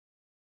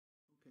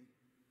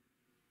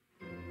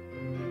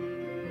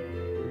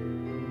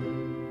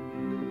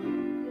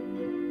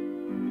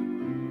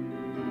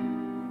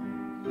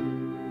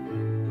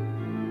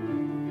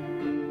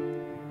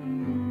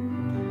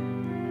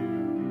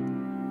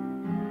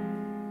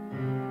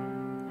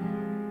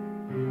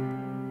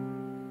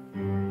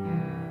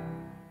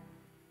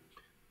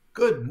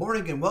Good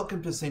morning and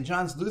welcome to St.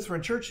 John's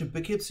Lutheran Church in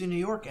Poughkeepsie, New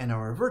York, and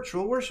our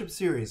virtual worship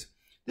series.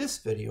 This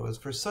video is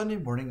for Sunday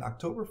morning,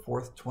 October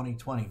 4th,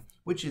 2020,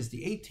 which is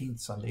the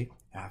 18th Sunday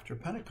after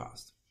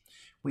Pentecost.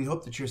 We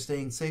hope that you're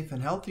staying safe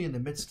and healthy in the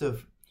midst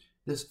of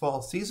this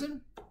fall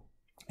season,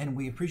 and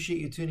we appreciate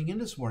you tuning in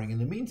this morning. In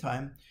the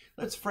meantime,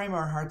 let's frame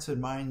our hearts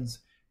and minds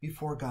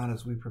before God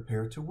as we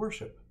prepare to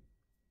worship.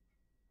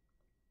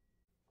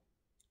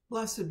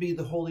 Blessed be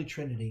the Holy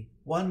Trinity,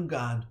 one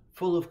God,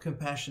 full of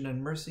compassion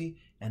and mercy,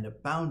 and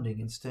abounding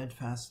in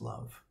steadfast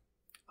love.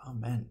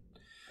 Amen.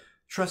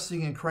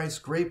 Trusting in Christ's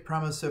great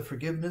promise of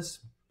forgiveness,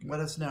 let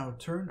us now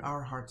turn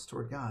our hearts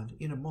toward God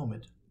in a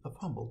moment of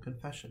humble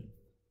confession.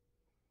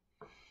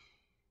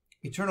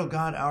 Eternal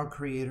God, our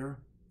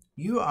Creator,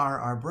 you are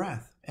our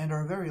breath and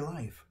our very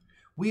life.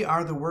 We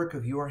are the work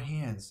of your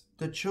hands,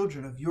 the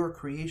children of your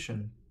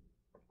creation.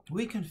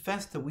 We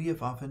confess that we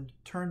have often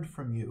turned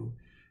from you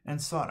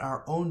and sought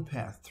our own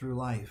path through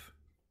life.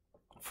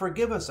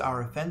 Forgive us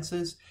our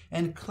offenses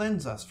and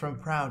cleanse us from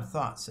proud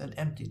thoughts and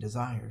empty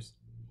desires.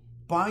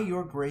 By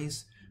your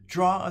grace,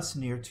 draw us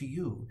near to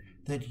you,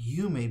 that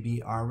you may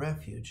be our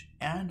refuge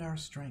and our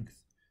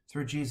strength.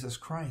 Through Jesus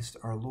Christ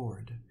our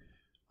Lord.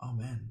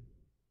 Amen.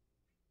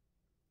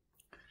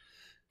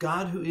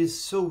 God, who is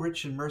so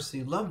rich in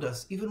mercy, loved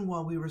us even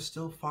while we were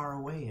still far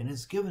away and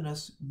has given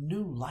us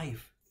new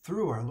life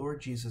through our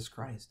Lord Jesus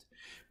Christ.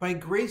 By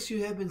grace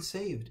you have been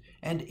saved,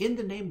 and in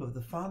the name of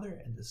the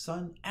Father, and the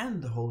Son,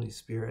 and the Holy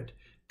Spirit,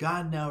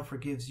 God now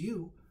forgives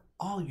you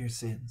all your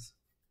sins.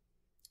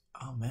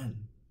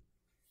 Amen.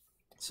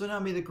 So now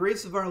may the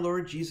grace of our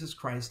Lord Jesus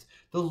Christ,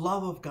 the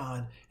love of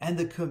God, and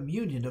the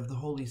communion of the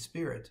Holy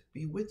Spirit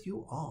be with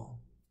you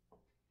all.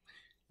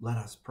 Let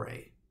us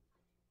pray.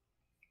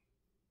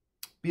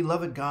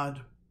 Beloved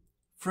God,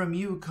 from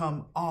you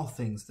come all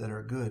things that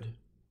are good.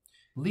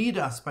 Lead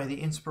us by the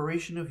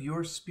inspiration of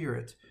your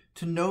Spirit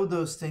to know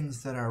those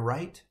things that are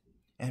right,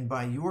 and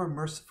by your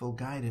merciful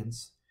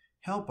guidance,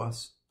 help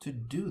us to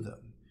do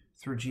them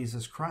through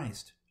Jesus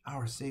Christ,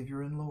 our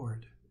Savior and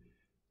Lord.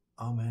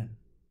 Amen.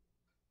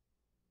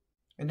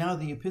 And now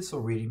the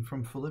epistle reading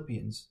from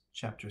Philippians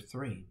chapter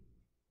 3.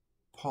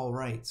 Paul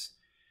writes,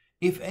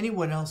 "If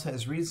anyone else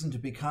has reason to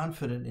be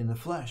confident in the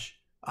flesh,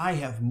 I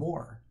have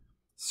more.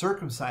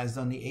 Circumcised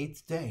on the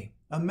 8th day,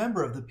 a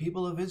member of the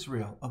people of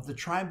Israel, of the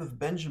tribe of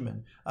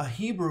Benjamin, a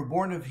Hebrew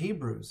born of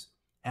Hebrews,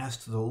 as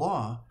to the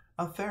law,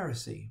 a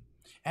Pharisee,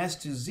 as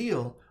to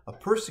zeal, a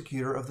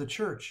persecutor of the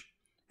church,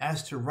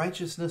 as to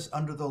righteousness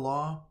under the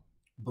law,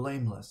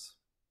 blameless.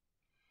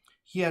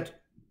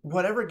 Yet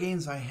whatever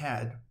gains I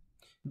had,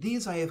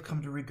 these I have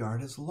come to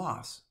regard as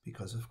loss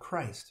because of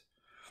Christ.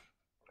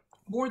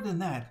 More than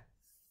that,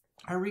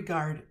 I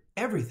regard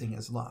everything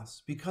as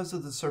loss because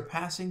of the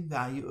surpassing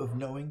value of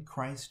knowing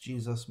Christ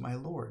Jesus my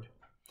Lord.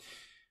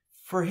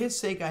 For his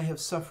sake I have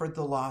suffered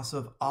the loss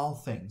of all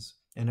things,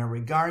 and I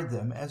regard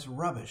them as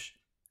rubbish,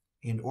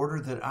 in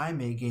order that I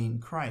may gain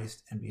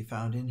Christ and be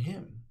found in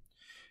him,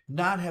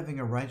 not having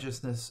a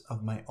righteousness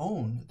of my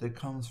own that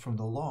comes from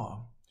the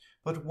law,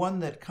 but one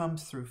that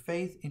comes through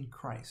faith in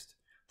Christ,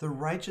 the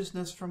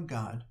righteousness from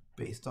God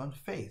based on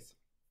faith.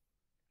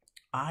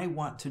 I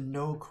want to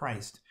know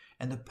Christ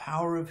and the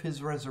power of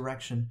his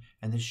resurrection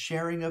and the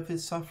sharing of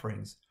his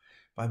sufferings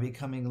by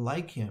becoming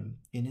like him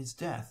in his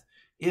death,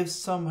 if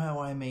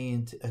somehow I may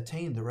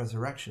attain the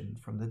resurrection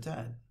from the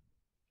dead.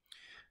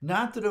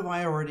 Not that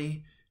I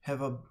already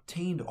have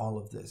obtained all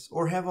of this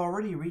or have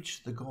already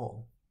reached the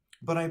goal,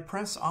 but I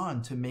press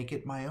on to make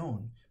it my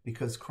own,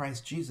 because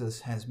Christ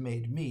Jesus has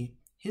made me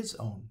his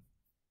own.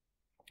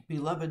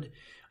 Beloved,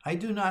 I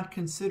do not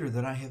consider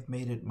that I have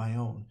made it my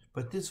own,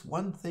 but this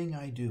one thing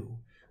I do,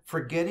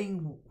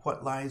 forgetting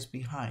what lies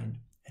behind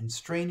and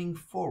straining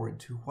forward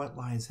to what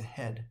lies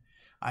ahead,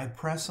 I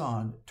press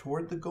on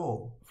toward the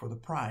goal for the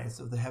prize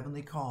of the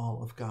heavenly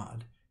call of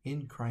God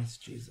in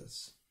Christ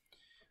Jesus."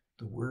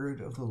 The word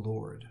of the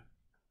Lord.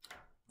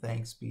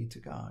 Thanks be to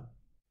God.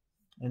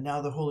 And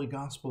now the Holy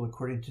Gospel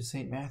according to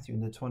St. Matthew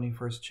in the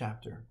 21st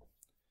chapter.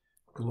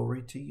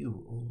 Glory to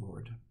you, O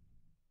Lord.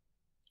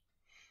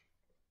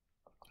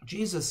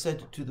 Jesus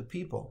said to the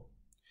people,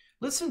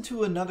 "Listen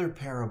to another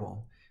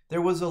parable.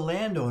 There was a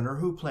landowner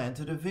who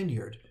planted a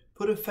vineyard,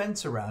 put a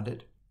fence around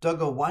it, dug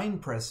a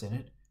winepress in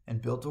it,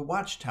 and built a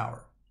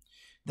watchtower.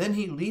 Then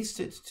he leased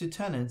it to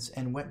tenants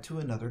and went to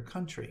another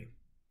country.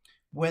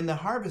 When the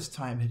harvest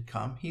time had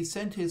come, he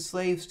sent his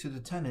slaves to the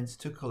tenants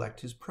to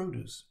collect his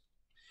produce.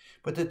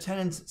 But the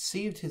tenants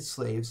seized his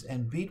slaves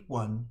and beat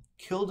one,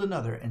 killed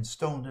another, and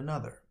stoned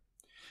another.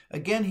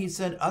 Again he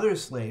sent other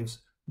slaves,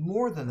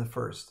 more than the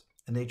first,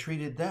 and they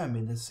treated them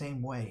in the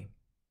same way.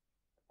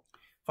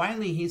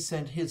 Finally he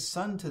sent his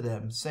son to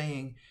them,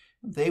 saying,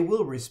 'They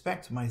will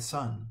respect my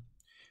son.'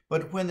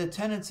 But when the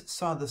tenants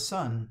saw the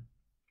son,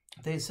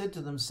 they said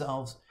to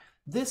themselves,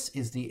 'This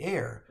is the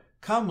heir.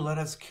 Come, let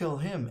us kill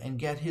him and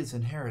get his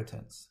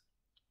inheritance.'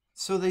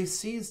 So they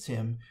seized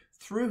him,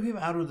 threw him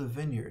out of the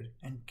vineyard,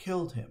 and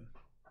killed him.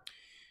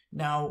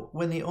 Now,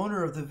 when the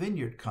owner of the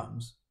vineyard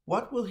comes,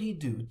 what will he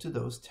do to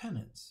those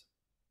tenants?"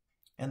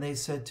 And they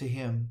said to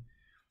him,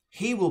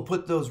 He will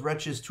put those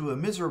wretches to a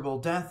miserable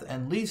death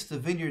and lease the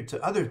vineyard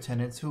to other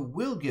tenants who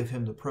will give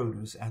him the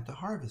produce at the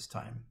harvest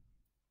time."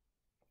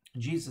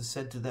 Jesus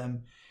said to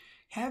them,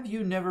 "Have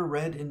you never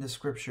read in the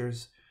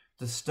scriptures,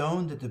 'The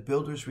stone that the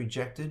builders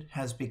rejected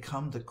has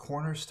become the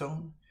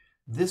cornerstone'?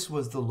 This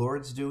was the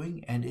Lord's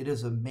doing, and it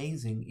is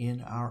amazing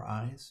in our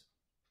eyes.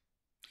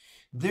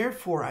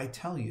 Therefore, I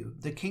tell you,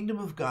 the kingdom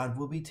of God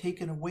will be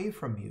taken away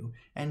from you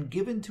and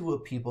given to a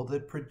people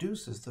that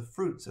produces the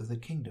fruits of the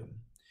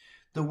kingdom.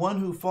 The one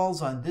who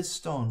falls on this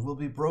stone will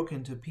be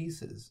broken to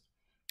pieces,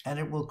 and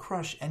it will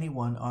crush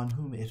anyone on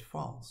whom it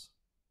falls."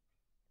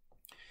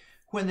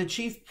 When the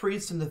chief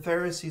priests and the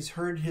Pharisees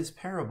heard his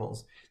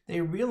parables, they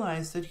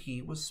realized that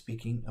he was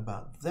speaking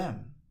about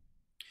them.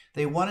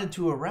 They wanted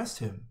to arrest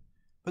him,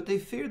 but they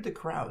feared the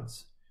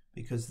crowds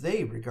because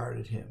they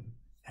regarded him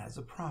as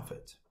a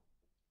prophet.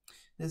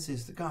 This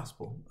is the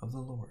gospel of the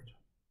Lord.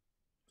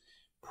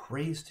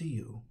 Praise to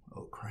you,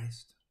 O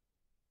Christ.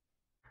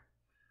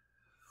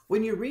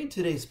 When you read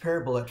today's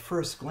parable at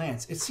first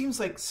glance, it seems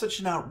like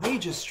such an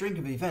outrageous string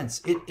of events.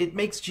 It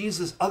makes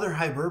Jesus' other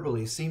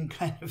hyperbole seem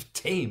kind of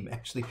tame,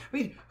 actually. I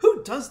mean,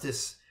 who does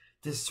this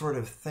sort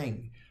of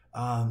thing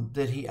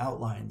that he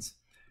outlines?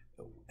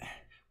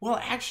 Well,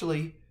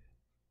 actually,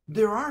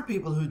 there are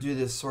people who do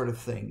this sort of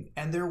thing,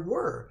 and there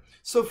were.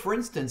 So, for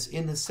instance,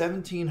 in the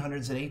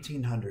 1700s and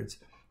 1800s,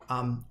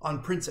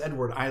 on Prince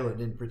Edward Island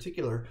in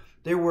particular,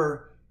 there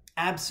were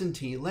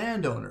absentee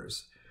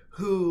landowners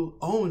who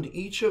owned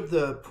each of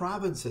the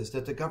provinces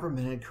that the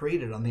government had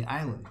created on the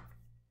island.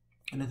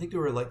 And I think there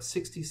were like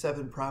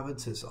 67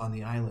 provinces on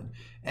the island.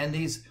 And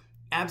these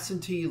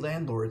absentee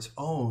landlords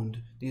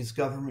owned these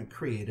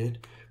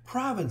government-created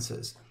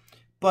provinces.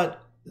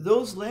 But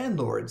those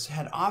landlords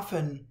had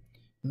often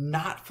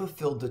not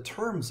fulfilled the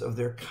terms of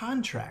their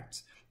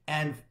contracts.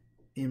 And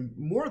in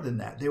more than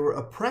that, they were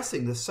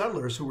oppressing the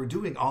settlers who were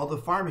doing all the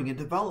farming and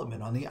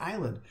development on the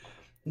island.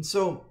 And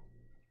so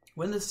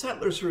when the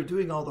settlers who were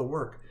doing all the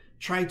work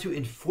tried to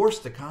enforce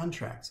the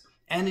contracts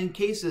and in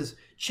cases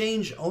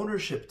change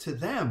ownership to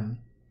them,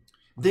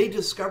 they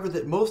discovered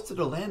that most of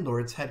the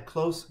landlords had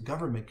close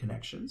government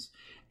connections,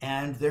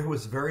 and there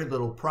was very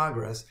little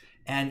progress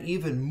and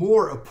even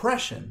more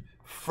oppression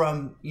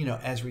from,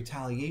 as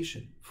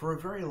retaliation for a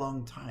very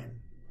long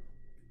time.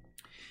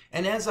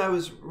 And as I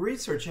was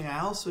researching, I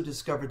also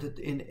discovered that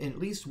in at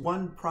least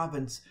one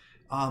province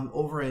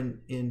over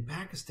in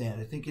Pakistan,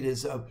 I think it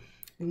is,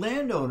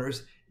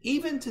 landowners,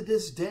 even to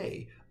this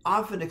day,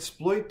 often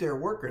exploit their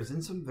workers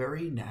in some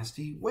very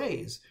nasty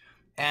ways.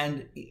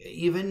 And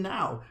even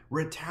now,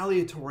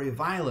 retaliatory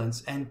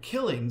violence and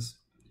killings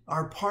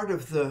are part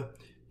of the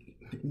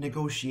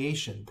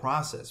negotiation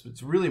process.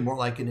 It's really more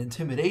like an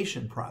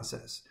intimidation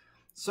process.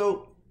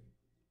 So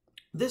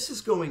this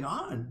is going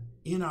on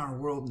in our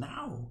world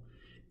now.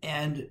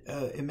 And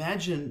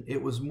imagine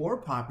it was more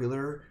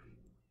popular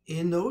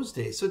in those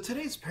days. So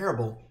today's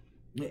parable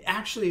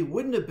actually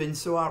wouldn't have been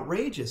so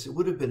outrageous. It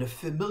would have been a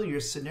familiar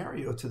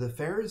scenario to the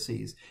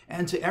Pharisees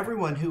and to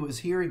everyone who was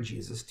hearing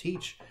Jesus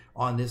teach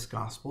on this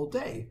gospel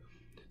day.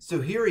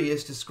 So here he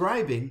is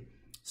describing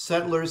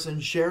settlers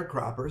and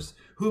sharecroppers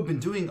who've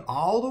been doing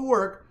all the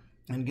work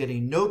and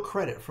getting no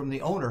credit from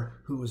the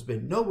owner, who has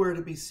been nowhere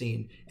to be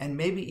seen and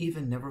maybe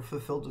even never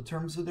fulfilled the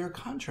terms of their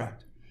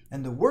contract.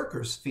 And the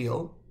workers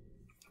feel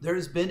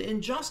there's been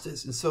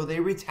injustice, and so they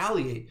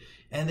retaliate,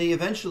 and they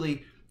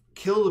eventually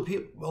kill the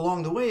people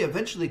along the way,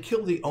 eventually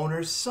kill the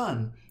owner's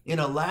son in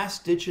a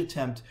last-ditch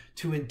attempt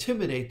to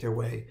intimidate their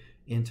way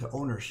into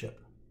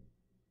ownership.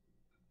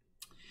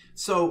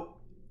 So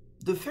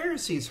the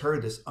Pharisees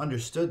heard this,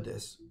 understood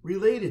this,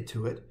 related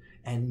to it,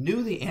 and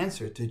knew the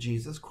answer to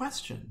Jesus'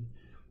 question.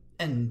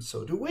 And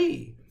so do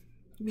we.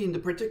 I mean, the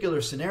particular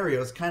scenario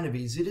is kind of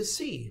easy to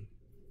see.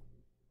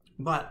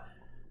 But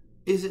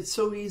is it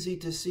so easy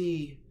to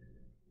see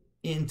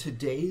in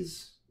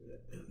today's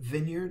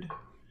vineyard?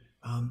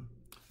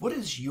 What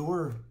is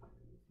your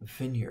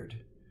vineyard?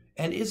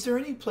 And is there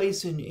any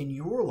place in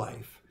your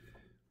life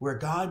where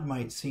God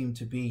might seem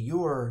to be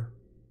your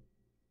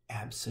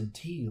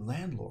absentee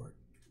landlord?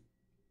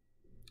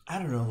 I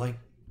don't know, like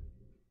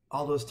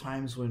all those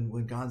times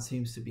when God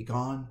seems to be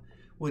gone,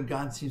 when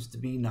God seems to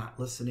be not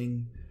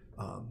listening,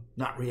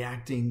 not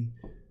reacting,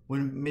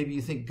 when maybe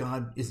you think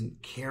God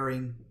isn't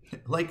caring,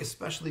 like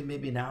especially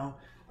maybe now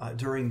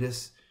during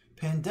this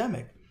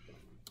pandemic.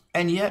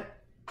 And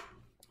yet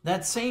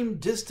that same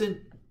distant,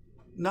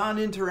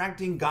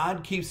 non-interacting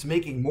God keeps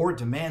making more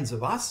demands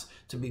of us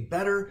to be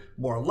better,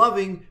 more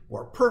loving,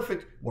 more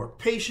perfect, more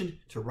patient,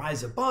 to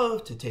rise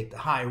above, to take the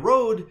high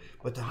road.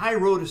 But the high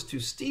road is too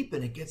steep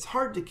and it gets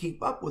hard to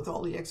keep up with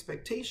all the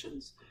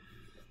expectations,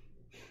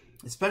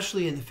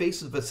 especially in the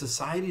face of a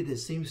society that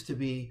seems to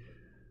be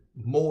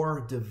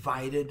more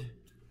divided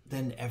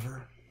than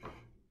ever.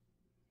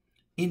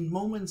 In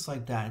moments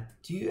like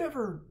that, do you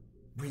ever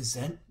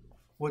resent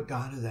what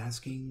God is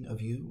asking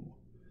of you?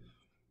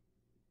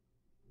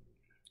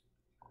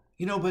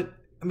 But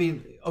I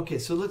mean, okay,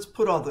 so let's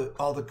put all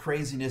the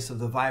craziness of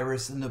the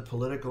virus and the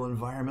political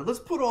environment. Let's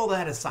put all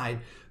that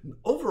aside.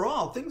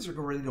 Overall, things are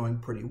really going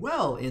pretty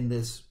well in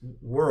this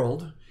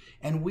world,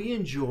 and we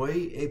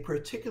enjoy a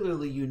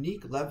particularly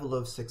unique level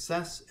of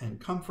success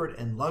and comfort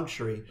and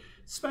luxury,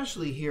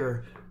 especially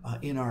here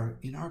in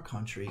our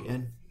country.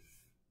 And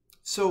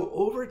so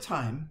over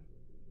time,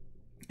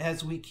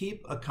 as we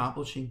keep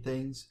accomplishing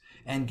things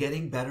and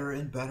getting better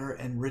and better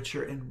and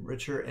richer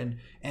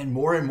and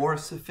more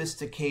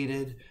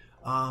sophisticated,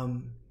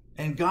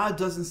 and God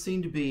doesn't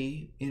seem to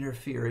be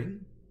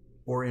interfering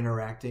or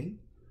interacting.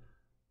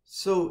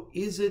 So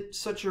is it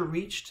such a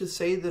reach to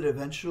say that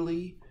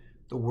eventually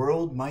the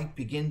world might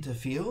begin to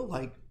feel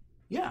like,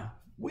 yeah,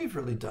 we've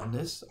really done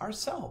this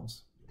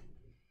ourselves?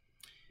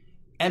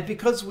 And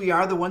because we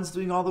are the ones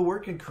doing all the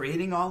work and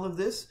creating all of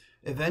this,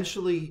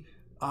 eventually,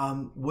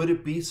 would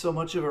it be so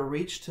much of a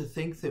reach to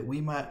think that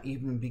we might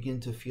even begin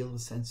to feel a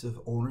sense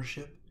of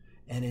ownership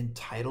and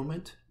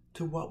entitlement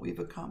to what we've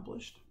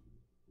accomplished?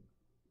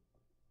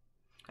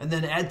 And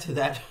then add to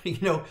that,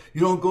 you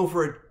don't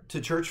go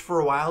to church for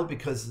a while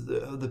because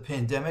of the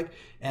pandemic,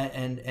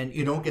 and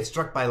you don't get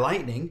struck by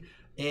lightning,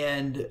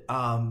 and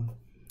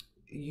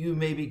you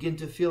may begin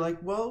to feel like,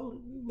 well,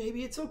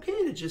 maybe it's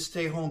okay to just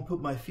stay home, put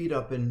my feet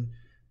up,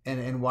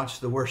 and watch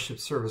the worship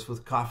service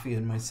with coffee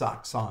and my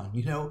socks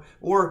on,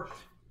 or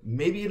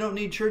maybe you don't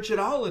need church at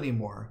all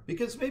anymore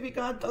because maybe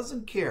God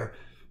doesn't care.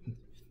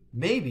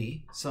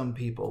 Maybe some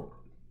people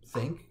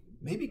think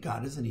maybe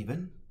God isn't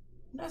even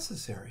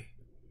necessary.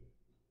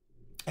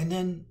 And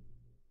then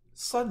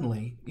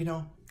suddenly,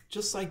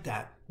 just like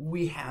that,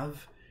 we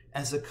have,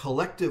 as a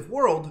collective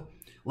world,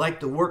 like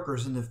the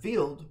workers in the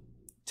field,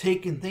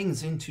 taken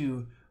things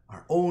into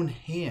our own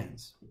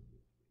hands.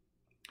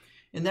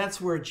 And that's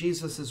where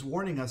Jesus is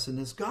warning us in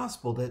this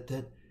gospel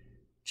that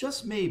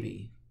just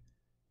maybe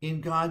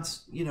in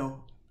God's,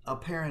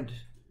 apparent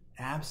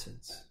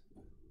absence,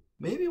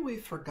 maybe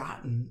we've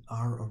forgotten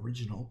our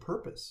original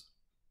purpose.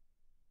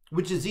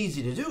 Which is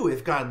easy to do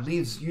if God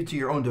leaves you to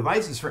your own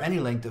devices for any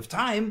length of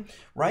time,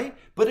 right?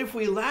 But if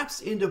we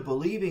lapse into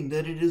believing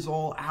that it is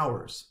all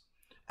ours,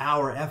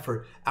 our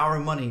effort, our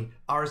money,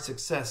 our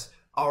success,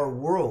 our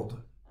world,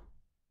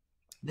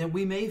 then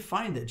we may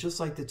find that just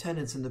like the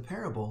tenants in the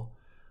parable,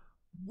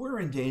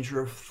 we're in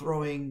danger of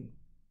throwing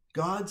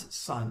God's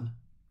son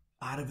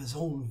out of his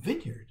own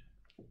vineyard.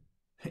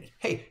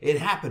 Hey, it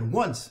happened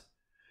once.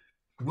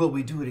 Will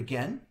we do it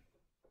again?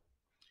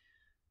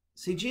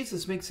 See,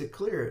 Jesus makes it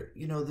clear,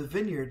 the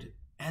vineyard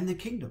and the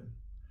kingdom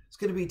is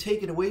going to be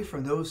taken away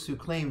from those who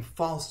claim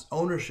false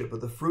ownership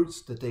of the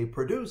fruits that they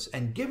produce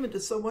and given to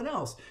someone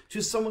else,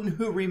 to someone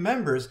who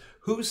remembers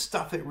whose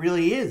stuff it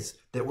really is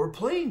that we're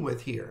playing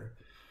with here.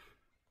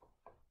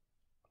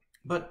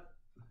 But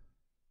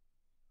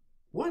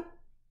what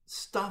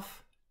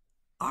stuff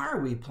are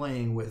we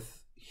playing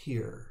with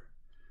here?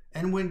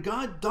 And when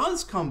God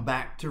does come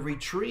back to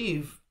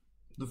retrieve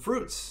the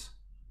fruits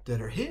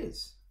that are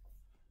his,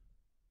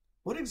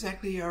 what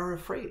exactly are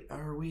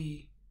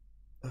we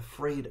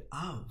afraid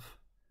of?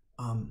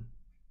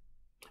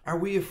 Are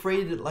we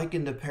afraid that, like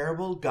in the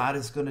parable, God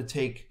is going to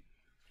take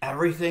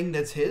everything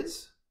that's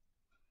his?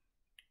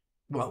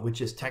 Well, which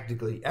is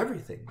technically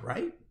everything,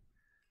 right?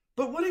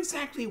 But what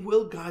exactly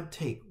will God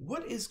take?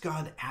 What is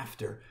God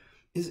after?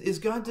 Is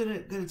God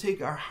going to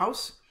take our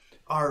house,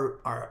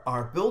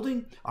 our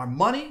building, our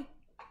money,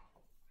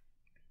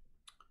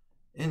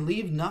 and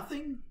leave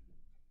nothing?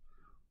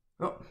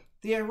 Well,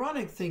 the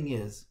ironic thing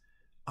is,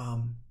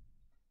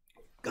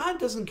 God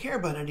doesn't care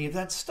about any of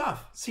that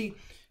stuff. See,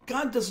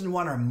 God doesn't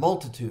want our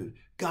multitude.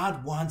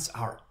 God wants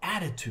our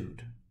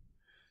attitude.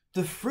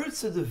 The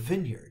fruits of the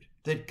vineyard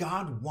that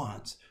God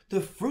wants, the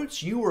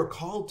fruits you are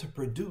called to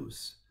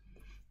produce,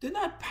 they're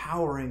not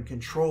power and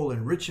control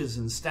and riches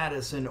and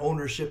status and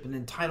ownership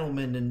and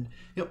entitlement. And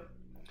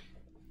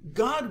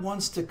God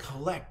wants to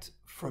collect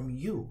from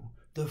you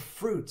the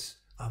fruits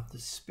of the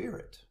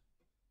Spirit.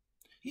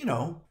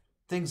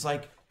 Things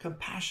like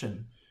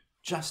compassion,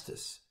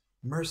 justice,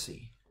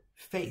 mercy,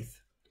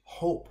 faith,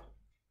 hope,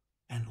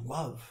 and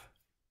love,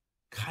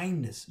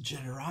 kindness,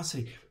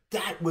 generosity.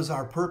 That was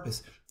our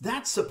purpose.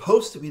 That's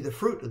supposed to be the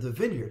fruit of the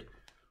vineyard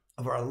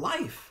of our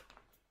life.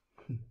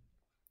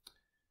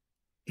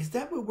 Is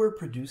that what we're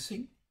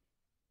producing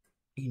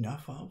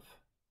enough of?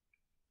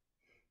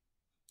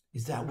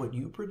 Is that what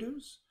you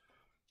produce?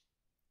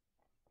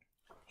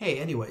 Hey,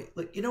 anyway,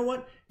 you know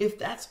what? If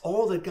that's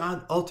all that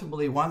God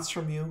ultimately wants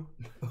from you,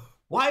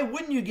 why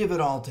wouldn't you give it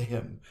all to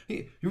him?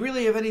 You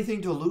really have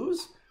anything to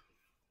lose?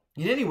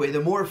 And anyway,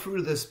 the more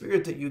fruit of the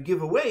Spirit that you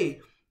give away,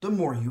 the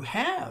more you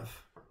have.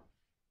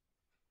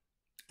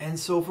 And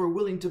so if we're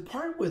willing to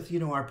part with,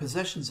 our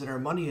possessions and our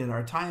money and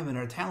our time and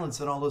our talents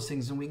and all those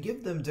things, and we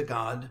give them to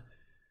God,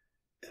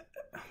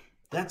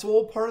 that's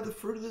all part of the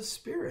fruit of the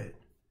Spirit.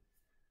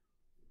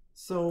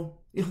 So,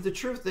 the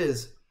truth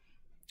is,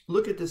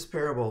 look at this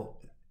parable.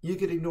 You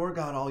can ignore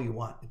God all you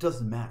want. It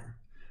doesn't matter.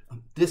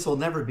 This will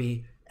never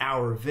be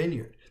our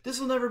vineyard. This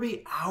will never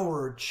be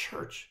our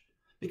church,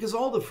 because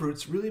all the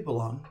fruits really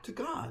belong to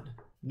God.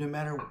 no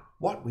matter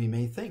what we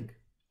may think.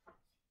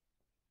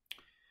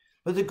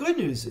 But the good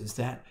news is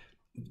that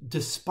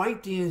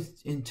despite the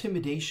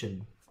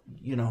intimidation,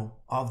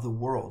 of the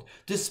world,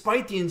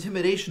 despite the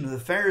intimidation of the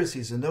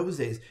Pharisees in those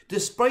days,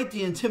 despite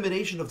the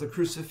intimidation of the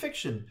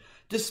crucifixion,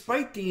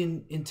 despite the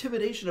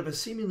intimidation of a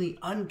seemingly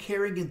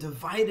uncaring and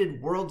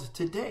divided world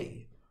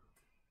today,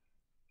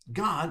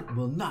 God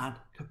will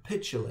not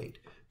capitulate.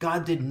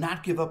 God did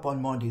not give up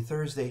on Maundy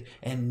Thursday,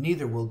 and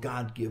neither will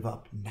God give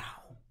up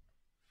now.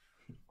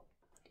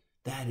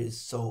 That is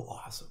so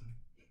awesome.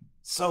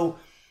 So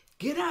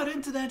get out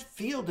into that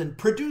field and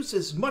produce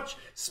as much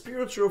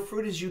spiritual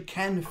fruit as you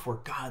can for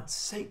God's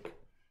sake.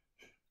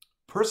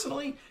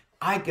 Personally,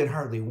 I can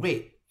hardly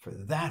wait for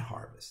that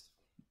harvest.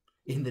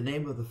 In the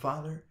name of the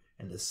Father,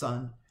 and the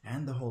Son,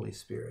 and the Holy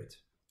Spirit.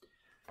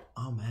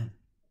 Amen.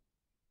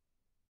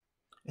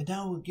 And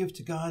now we'll give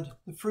to God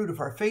the fruit of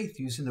our faith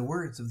using the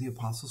words of the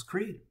Apostles'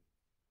 Creed.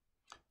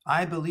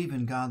 I believe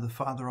in God the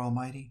Father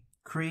Almighty,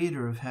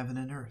 creator of heaven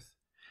and earth.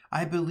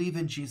 I believe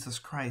in Jesus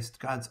Christ,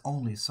 God's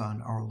only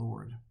Son, our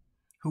Lord,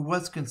 who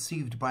was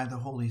conceived by the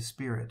Holy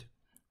Spirit,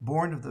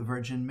 born of the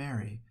Virgin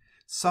Mary,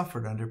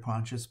 suffered under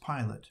Pontius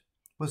Pilate,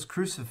 was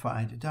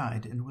crucified,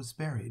 died, and was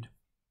buried.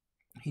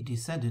 He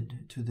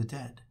descended to the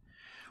dead.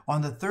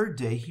 On the third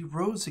day he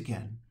rose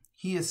again.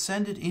 He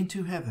ascended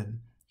into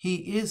heaven.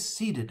 He is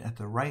seated at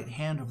the right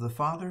hand of the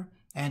Father,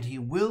 and he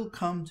will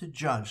come to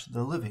judge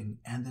the living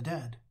and the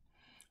dead.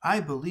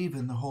 I believe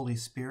in the Holy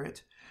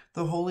Spirit,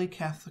 the Holy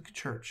Catholic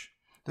Church,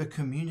 the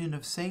communion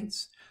of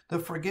saints, the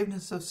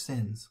forgiveness of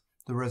sins,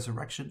 the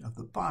resurrection of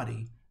the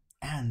body,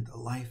 and the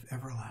life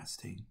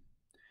everlasting.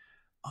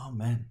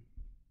 Amen.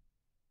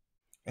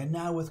 And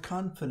now, with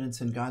confidence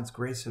in God's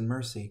grace and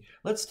mercy,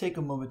 let's take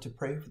a moment to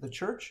pray for the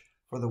church,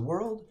 for the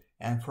world,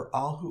 and for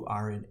all who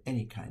are in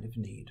any kind of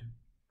need.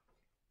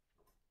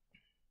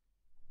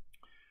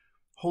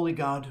 Holy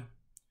God,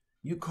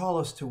 you call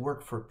us to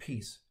work for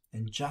peace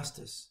and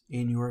justice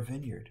in your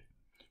vineyard.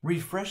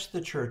 Refresh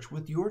the church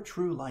with your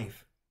true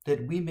life,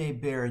 that we may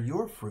bear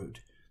your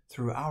fruit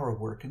through our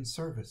work and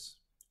service.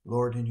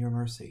 Lord, in your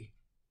mercy,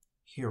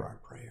 hear our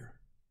prayer.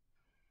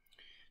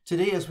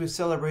 Today, as we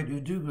celebrate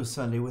Udugu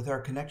Sunday with our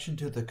connection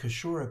to the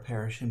Kashura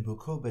parish in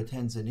Bukoba,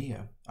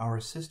 Tanzania, our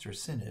sister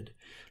synod,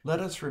 let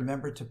us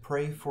remember to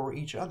pray for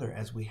each other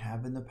as we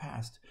have in the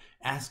past,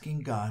 asking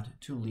God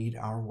to lead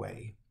our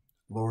way.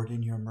 Lord,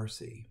 in your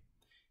mercy,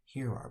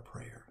 hear our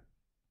prayer.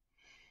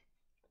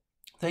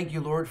 Thank you,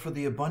 Lord, for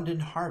the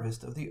abundant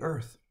harvest of the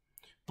earth.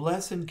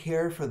 Bless and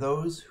care for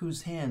those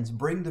whose hands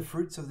bring the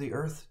fruits of the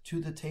earth to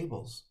the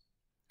tables.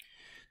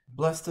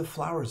 Bless the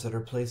flowers that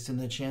are placed in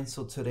the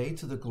chancel today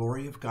to the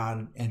glory of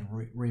God and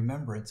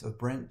remembrance of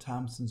Brent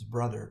Thompson's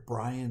brother,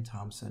 Brian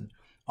Thompson,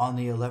 on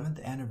the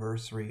 11th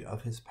anniversary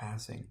of his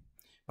passing,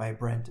 by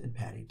Brent and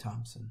Patty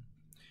Thompson.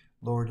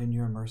 Lord, in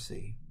your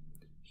mercy,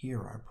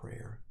 hear our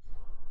prayer.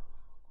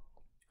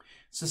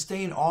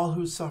 Sustain all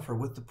who suffer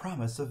with the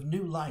promise of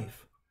new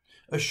life.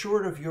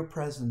 Assured of your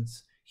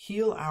presence,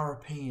 heal our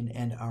pain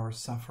and our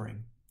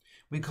suffering.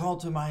 We call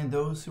to mind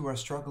those who are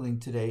struggling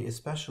today,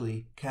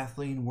 especially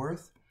Kathleen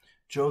Worth,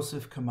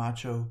 Joseph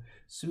Camacho,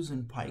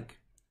 Susan Pike,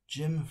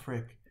 Jim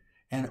Frick,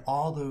 and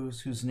all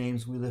those whose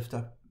names we lift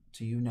up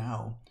to you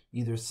now,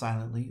 either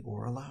silently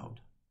or aloud.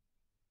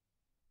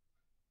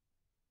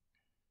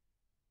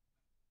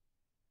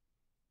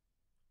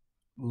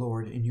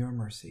 Lord, in your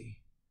mercy,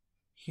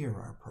 hear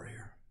our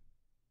prayer.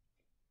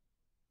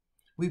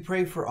 We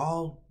pray for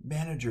all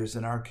managers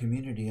in our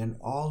community and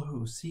all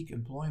who seek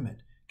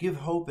employment. Give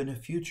hope and a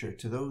future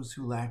to those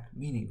who lack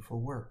meaningful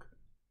work.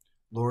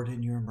 Lord,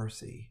 in your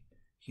mercy,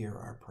 hear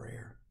our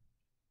prayer.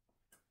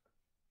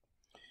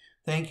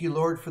 Thank you,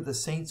 Lord, for the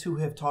saints who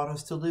have taught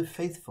us to live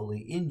faithfully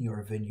in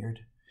your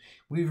vineyard.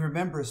 We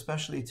remember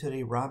especially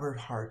today Robert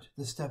Hart,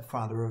 the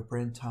stepfather of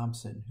Brent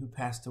Thompson, who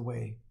passed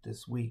away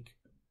this week.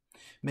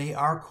 May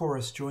our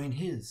chorus join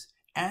his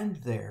and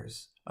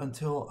theirs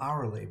until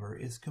our labor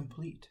is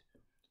complete.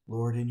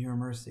 Lord, in your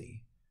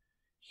mercy,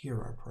 hear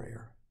our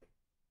prayer.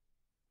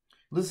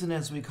 Listen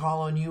as we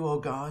call on you, O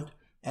God,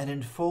 and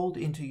enfold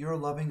into your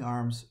loving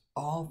arms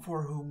all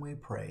for whom we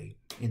pray,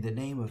 in the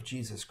name of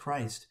Jesus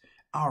Christ,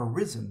 our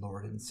risen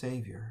Lord and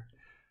Savior.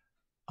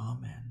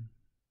 Amen.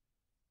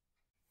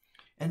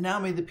 And now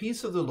may the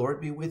peace of the Lord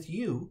be with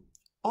you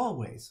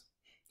always.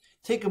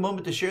 Take a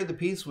moment to share the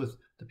peace with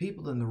the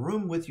people in the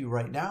room with you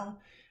right now.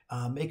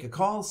 Make a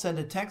call, send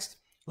a text.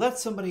 Let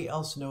somebody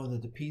else know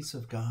that the peace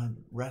of God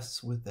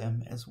rests with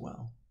them as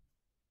well.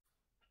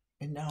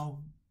 And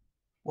now,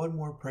 one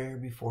more prayer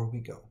before we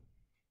go.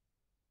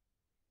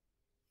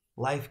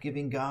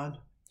 Life-giving God,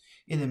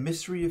 in the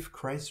mystery of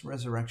Christ's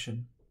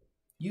resurrection,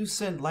 you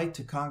sent light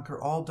to conquer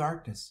all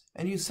darkness,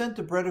 and you sent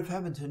the bread of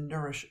heaven to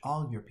nourish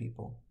all your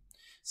people.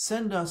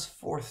 Send us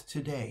forth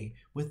today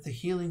with the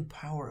healing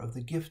power of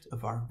the gift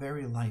of our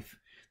very life,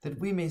 that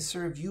we may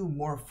serve you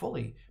more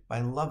fully by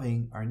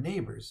loving our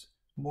neighbors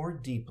more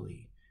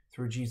deeply,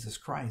 through Jesus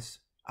Christ,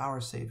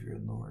 our Savior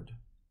and Lord.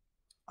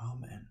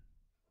 Amen.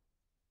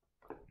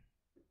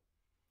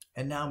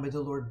 And now may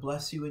the Lord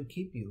bless you and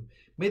keep you.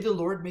 May the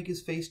Lord make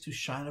his face to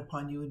shine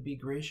upon you and be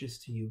gracious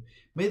to you.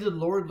 May the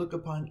Lord look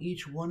upon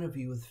each one of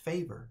you with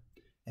favor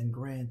and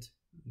grant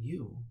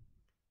you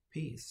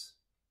peace.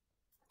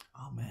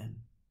 Amen.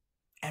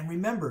 And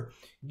remember,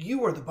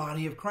 you are the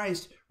body of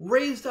Christ,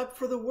 raised up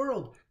for the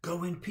world.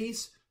 Go in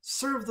peace,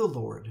 serve the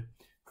Lord.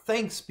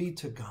 Thanks be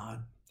to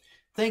God.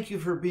 Thank you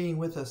for being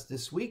with us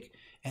this week,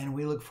 and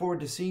we look forward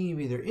to seeing you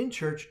either in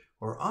church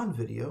or on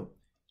video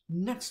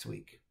next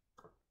week.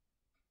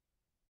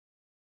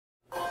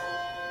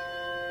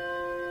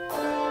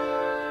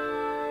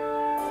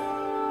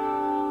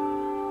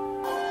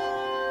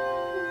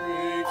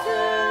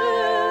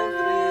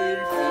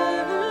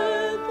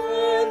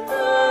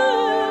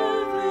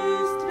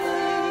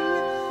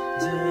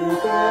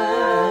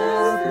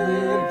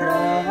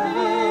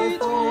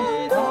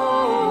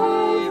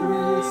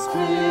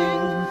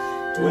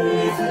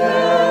 With